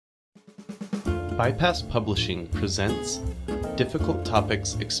Bypass Publishing presents Difficult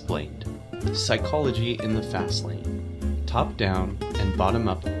Topics Explained, Psychology in the Fast Lane, Top-Down and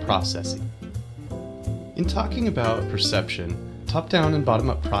Bottom-Up Processing. In talking about perception, top-down and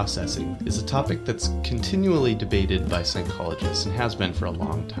bottom-up processing is a topic that's continually debated by psychologists and has been for a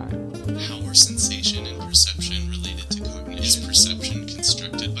long time. How are sensation and perception related to cognition? Is perception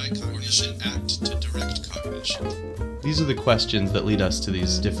constructed by cognition? Act to direct cognition? These are the questions that lead us to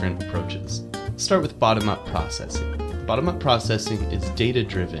these different approaches. Let's start with bottom-up processing. Bottom-up processing is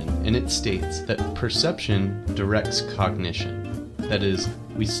data-driven, and it states that perception directs cognition. That is,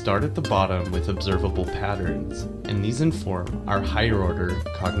 we start at the bottom with observable patterns, and these inform our higher-order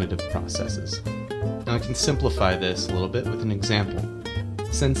cognitive processes. Now I can simplify this a little bit with an example.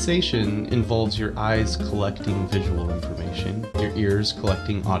 Sensation involves your eyes collecting visual information, your ears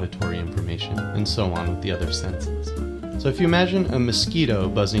collecting auditory information, and so on with the other senses. So if you imagine a mosquito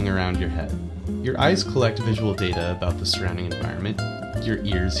buzzing around your head, your eyes collect visual data about the surrounding environment, your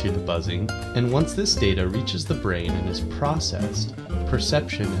ears hear the buzzing, and once this data reaches the brain and is processed,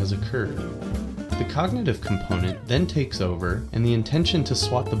 perception has occurred. The cognitive component then takes over, and the intention to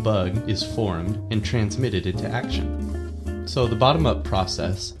swat the bug is formed and transmitted into action. So the bottom-up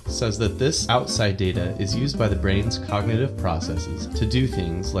process says that this outside data is used by the brain's cognitive processes to do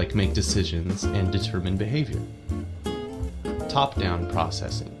things like make decisions and determine behavior. Top-down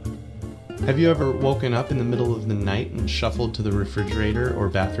processing. Have you ever woken up in the middle of the night and shuffled to the refrigerator or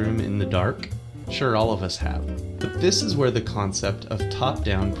bathroom in the dark? Sure, all of us have. But this is where the concept of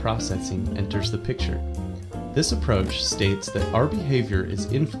top-down processing enters the picture. This approach states that our behavior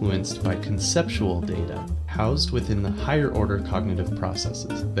is influenced by conceptual data housed within the higher-order cognitive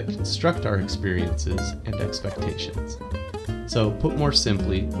processes that construct our experiences and expectations. So, put more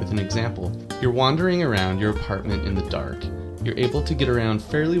simply, with an example, you're wandering around your apartment in the dark. You're able to get around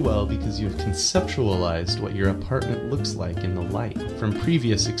fairly well because you've conceptualized what your apartment looks like in the light from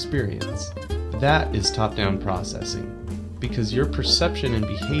previous experience. That is top-down processing, because your perception and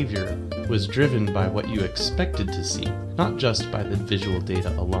behavior was driven by what you expected to see, not just by the visual data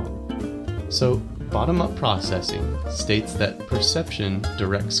alone. So, bottom-up processing states that perception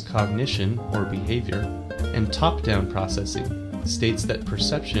directs cognition or behavior, and top-down processing states that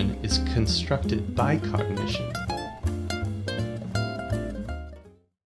perception is constructed by cognition.